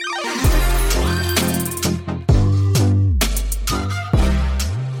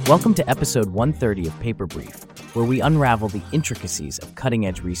Welcome to episode 130 of Paper Brief, where we unravel the intricacies of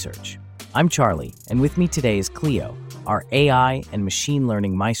cutting-edge research. I'm Charlie, and with me today is Cleo, our AI and machine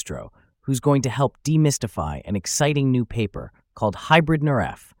learning maestro, who's going to help demystify an exciting new paper called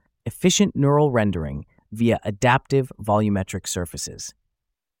HybridNeRF, Efficient Neural Rendering via Adaptive Volumetric Surfaces.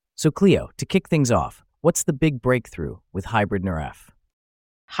 So Cleo, to kick things off, what's the big breakthrough with HybridNeRF?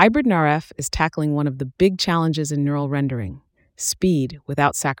 HybridNeRF is tackling one of the big challenges in neural rendering: speed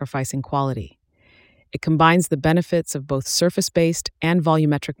without sacrificing quality. It combines the benefits of both surface-based and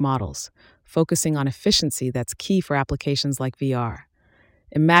volumetric models, focusing on efficiency that's key for applications like VR.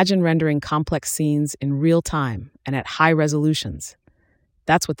 Imagine rendering complex scenes in real time and at high resolutions.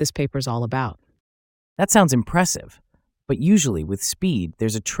 That's what this paper's all about. That sounds impressive, but usually with speed,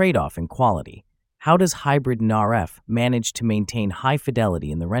 there's a trade-off in quality. How does HybridNeRF manage to maintain high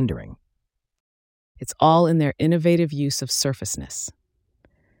fidelity in the rendering? It's all in their innovative use of surfaceness.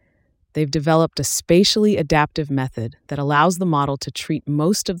 They've developed a spatially adaptive method that allows the model to treat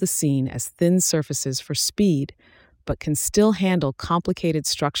most of the scene as thin surfaces for speed, but can still handle complicated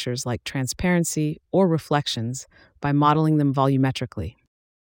structures like transparency or reflections by modeling them volumetrically.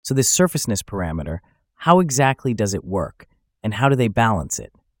 So this surfaceness parameter, how exactly does it work, and how do they balance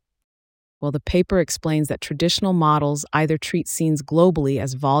it? Well, the paper explains that traditional models either treat scenes globally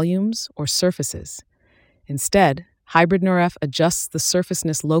as volumes or surfaces. Instead, HybridNeRF adjusts the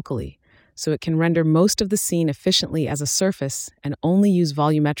surfaceness locally, so it can render most of the scene efficiently as a surface and only use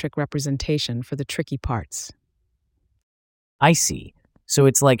volumetric representation for the tricky parts. I see. So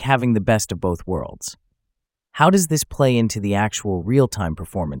it's like having the best of both worlds. How does this play into the actual real-time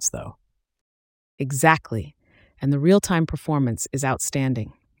performance, though? Exactly. And the real-time performance is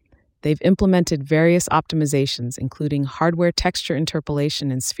outstanding. They've implemented various optimizations, including hardware texture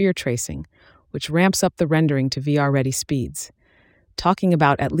interpolation and sphere tracing, which ramps up the rendering to VR-ready speeds, talking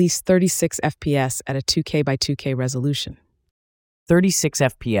about at least 36 FPS at a 2K by 2K resolution. 36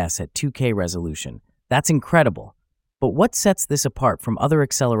 FPS at 2K resolution. That's incredible. But what sets this apart from other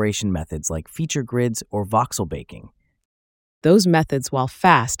acceleration methods like feature grids or voxel baking? Those methods, while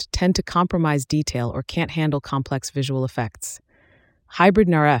fast, tend to compromise detail or can't handle complex visual effects.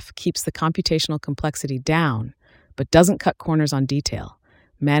 HybridNeRF keeps the computational complexity down, but doesn't cut corners on detail,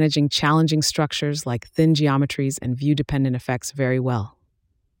 managing challenging structures like thin geometries and view-dependent effects very well.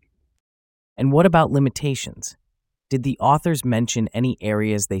 And what about limitations? Did the authors mention any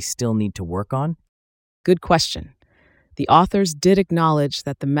areas they still need to work on? Good question. The authors did acknowledge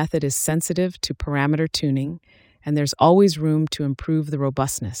that the method is sensitive to parameter tuning, and there's always room to improve the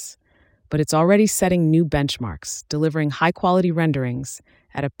robustness. But it's already setting new benchmarks, delivering high-quality renderings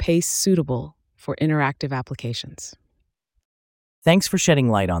at a pace suitable for interactive applications. Thanks for shedding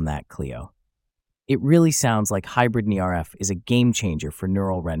light on that, Cleo. It really sounds like HybridNeRF is a game-changer for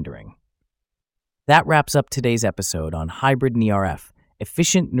neural rendering. That wraps up today's episode on HybridNeRF,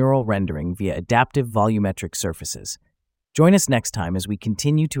 Efficient Neural Rendering via Adaptive Volumetric Surfaces. Join us next time as we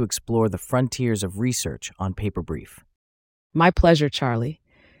continue to explore the frontiers of research on Paper Brief. My pleasure, Charlie.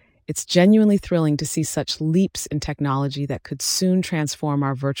 It's genuinely thrilling to see such leaps in technology that could soon transform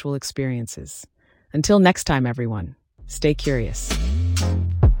our virtual experiences. Until next time, everyone, stay curious.